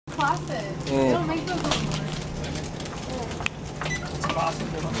classic. They don't make those anymore. It's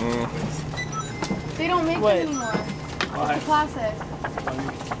possible. They don't make them anymore. Why? It's a classic.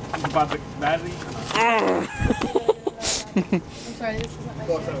 You bought the battery? I'm sorry, this isn't my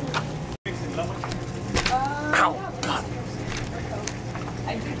shit. Ow, God. I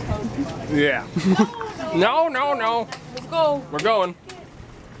do Coke. Yeah. No. Let's go. We're going.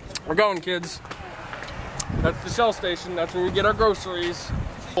 We're going, kids. That's the Shell station. That's where we get our groceries.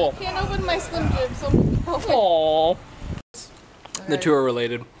 Cool. Can't open my Slim Jim, so Aww. The two are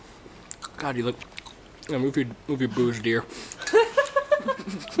related. God, you look. Yeah, move your booze, dear.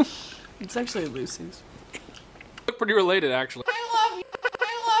 It's actually Lucy's. Look pretty related, actually. I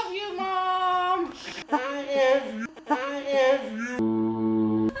love you, Mom.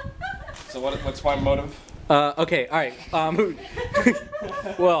 So what's my motive? Okay, alright.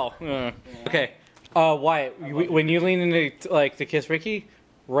 Well, okay. Wyatt, when you lean into, like, to kiss Ricky,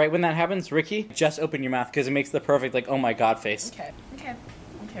 right when that happens, Ricky, just open your mouth, because it makes the perfect, like, oh my god face. Okay,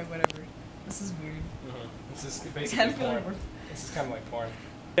 whatever. This is weird. This is basically porn. This is kind of like porn.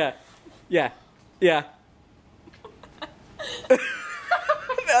 Yeah.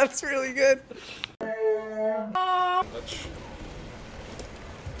 That's really good.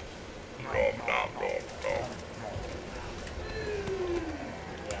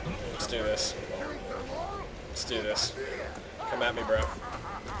 Let's do this. Let's do this. Come at me, bro.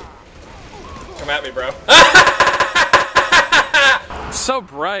 Come at me, bro. It's so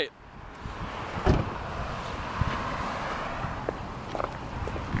bright.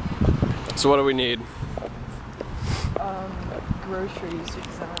 So what do we need? Groceries,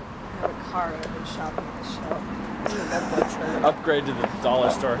 because I don't have a car. I've been shopping at the Shell. Upgrade to the dollar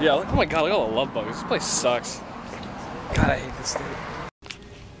store. Yeah, look, oh my god, look at all the love bugs. This place sucks. God, I hate this state.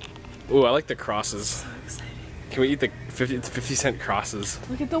 Ooh, I like the crosses. So exciting. Can we eat the 50-cent crosses?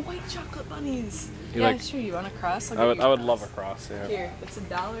 Look at the white chocolate bunnies. You Yeah, like- sure, you want a cross? I would love a cross, yeah. Here, it's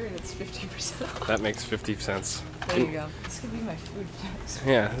 $1 and it's 50% off. That makes 50 cents. There you go. This could be my food next.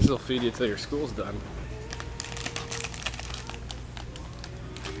 Yeah, this will feed you till your school's done.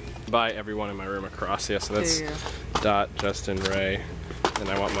 Buy everyone in my room a cross, yeah, so that's There you Dot, Justin, Ray, and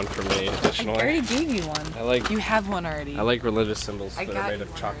I want one for me I additionally. already gave you one. You have one already. I like religious symbols I that got are made you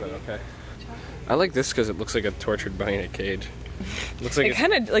of one chocolate, already. okay. I like this because it looks like a tortured bunny in a cage. Looks like I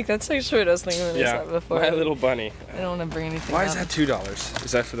kind of, like, that's actually what I was thinking when I saw it before. My little bunny. I don't want to bring anything Why up. is that $2?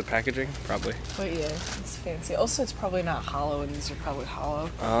 Is that for the packaging? Probably. But yeah, it's fancy. Also, it's probably not hollow, and these are probably hollow.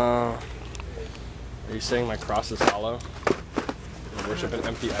 Are you saying my cross is hollow? You worship an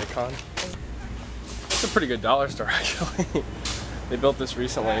empty icon? It's a pretty good dollar store, actually. They built this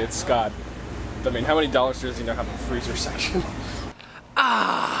recently. It's got, I mean, how many dollar stores do you know have a freezer section?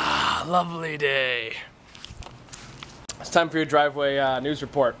 Ah, lovely day. It's time for your driveway news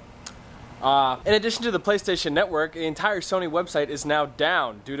report. In addition to the PlayStation Network, the entire Sony website is now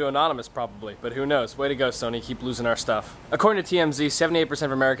down, due to Anonymous probably, but who knows. Way to go, Sony, keep losing our stuff. According to TMZ, 78%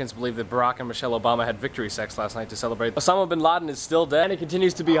 of Americans believe that Barack and Michelle Obama had victory sex last night to celebrate. Osama bin Laden is still dead, and it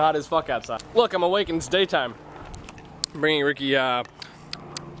continues to be hot as fuck outside. Look, I'm awake and it's daytime. I'm bringing Ricky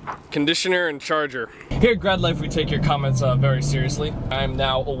conditioner and charger. Here at Gradlife, we take your comments very seriously. I'm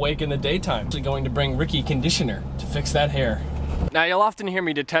now awake in the daytime. I'm actually going to bring Ricky conditioner to fix that hair. Now, you'll often hear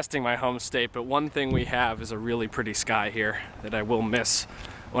me detesting my home state, but one thing we have is a really pretty sky here that I will miss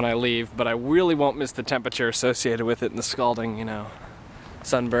when I leave, but I really won't miss the temperature associated with it and the scalding, you know,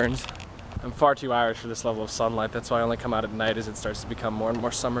 sunburns. I'm far too Irish for this level of sunlight. That's why I only come out at night as it starts to become more and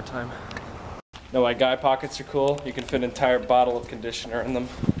more summertime. Know why guy pockets are cool? You can fit an entire bottle of conditioner in them.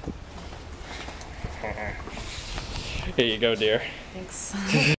 Here you go, dear. Thanks.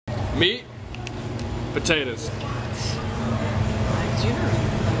 Meat, potatoes. Did you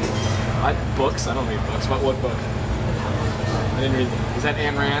read? Books? I don't read books. What book? I didn't read them. Is that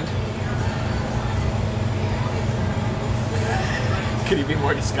Ayn Rand? Could you be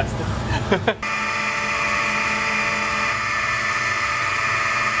more disgusted?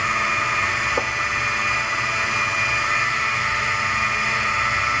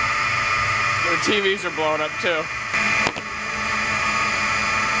 The TVs are blowing up too.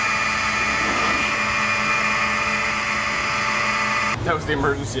 That was the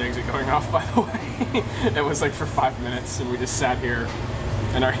emergency exit going off, by the way. It was like for 5 minutes, and we just sat here,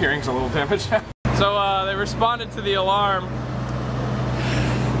 and our hearing's a little damaged. So they responded to the alarm.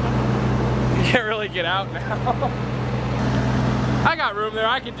 You can't really get out now. I got room there,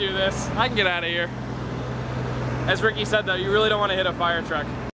 I can do this. I can get out of here. As Ricky said though, you really don't want to hit a fire truck.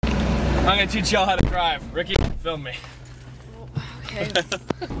 I'm gonna teach y'all how to drive. Ricky, film me. Okay.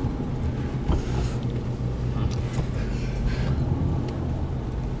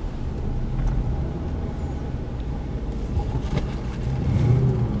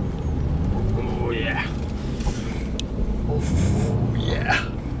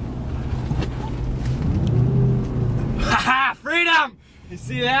 You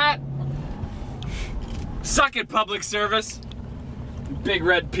see that? Suck it, public service. Big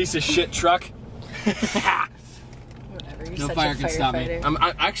red piece of shit truck. Whatever. You're No such fire a can stop me.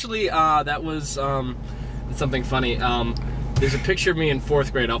 firefighter. Actually, that was something funny. There's a picture of me in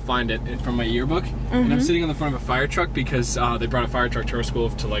 4th grade. I'll find it from my yearbook, and I'm sitting on the front of a fire truck because they brought a fire truck to our school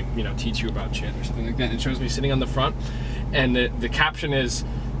to, like, you know, teach you about shit or something like that. And it shows me sitting on the front, and the caption is,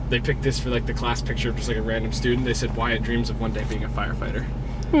 they picked this for like the class picture of just like a random student. They said Wyatt dreams of one day being a firefighter.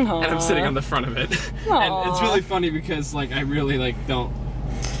 Aww. And I'm sitting on the front of it. And it's really funny because like I really like don't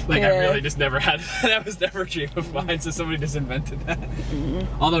like I really just never had that was never a dream of mine, so somebody just invented that.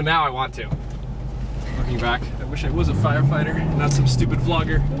 Although now I want to. Looking back, I wish I was a firefighter and not some stupid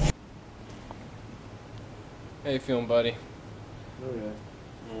vlogger. How you feeling, buddy?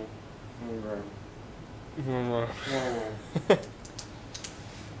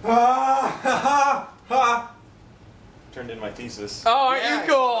 Turned in my thesis. Oh, aren't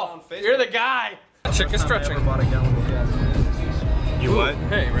you cool? You're the guy. Chick is stretching. You what?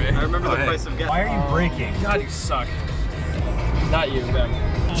 Hey, Ray. I remember the price of gas. Why are you braking? God, you suck. Not you, them.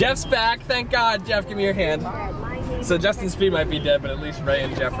 Jeff's back. Thank God. Jeff, give me your hand. So Justin Speed might be dead, but at least Ray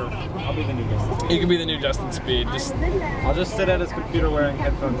and Jeff are. I'll be the new Justin Speed. You can be the new Justin Speed. I'll just sit at his computer wearing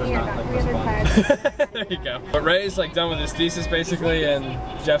headphones and not like respond. There you go. But Ray's like done with his thesis basically, and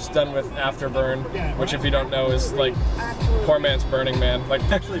Jeff's done with Afterburn, which if you don't know is like poor man's Burning Man. Like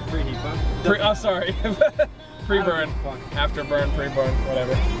Actually preheat. oh, sorry. Pre-burn, afterburn, pre-burn,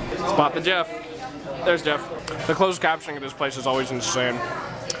 whatever. Spot the Jeff. There's Jeff. The closed captioning at this place is always insane.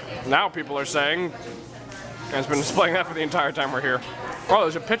 Now people are saying, and it's been displaying that for the entire time we're here. Oh,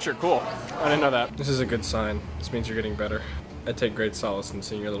 there's a picture, cool. I didn't know that. This is a good sign. This means you're getting better. I take great solace in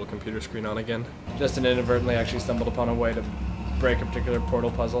seeing your little computer screen on again. Justin inadvertently actually stumbled upon a way to break a particular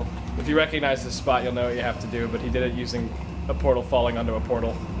portal puzzle. If you recognize this spot, you'll know what you have to do, but he did it using a portal falling onto a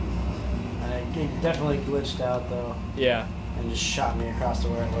portal. It definitely glitched out though, Yeah. and just shot me across to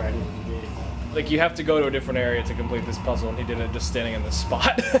where I needed to be. Like, you have to go to a different area to complete this puzzle, and he did it just standing in this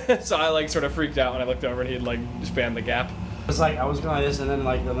spot. So I, like, sort of freaked out when I looked over and he had, like, spanned the gap. It was like, I was going like this, and then,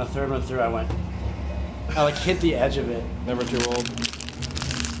 like, on the third one through, I like, hit the edge of it. Never too old.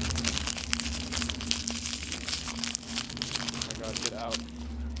 Oh my god, get out.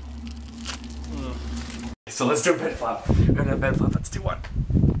 So let's do a bed flop. We're gonna bed flop, let's do one.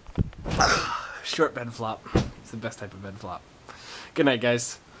 Short bed flop. It's the best type of bed flop. Good night,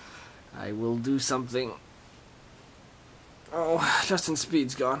 guys. I will do something. Oh, Justin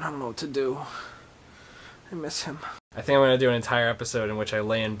Speed's gone. I don't know what to do. I miss him. I think I'm gonna do an entire episode in which I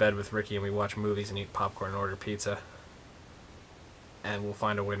lay in bed with Ricky and we watch movies and eat popcorn and order pizza. And we'll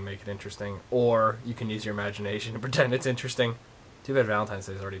find a way to make it interesting. Or you can use your imagination and pretend it's interesting. Too bad Valentine's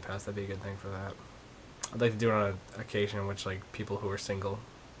Day's already passed. That'd be a good thing for that. I'd like to do it on an occasion in which, like, people who are single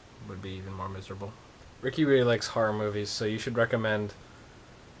would be even more miserable. Ricky really likes horror movies, so you should recommend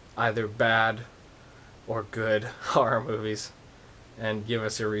either bad or good horror movies and give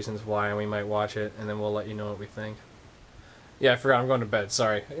us your reasons why, and we might watch it, and then we'll let you know what we think. Yeah, I forgot, I'm going to bed.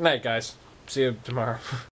 Sorry. Good night, guys. See you tomorrow.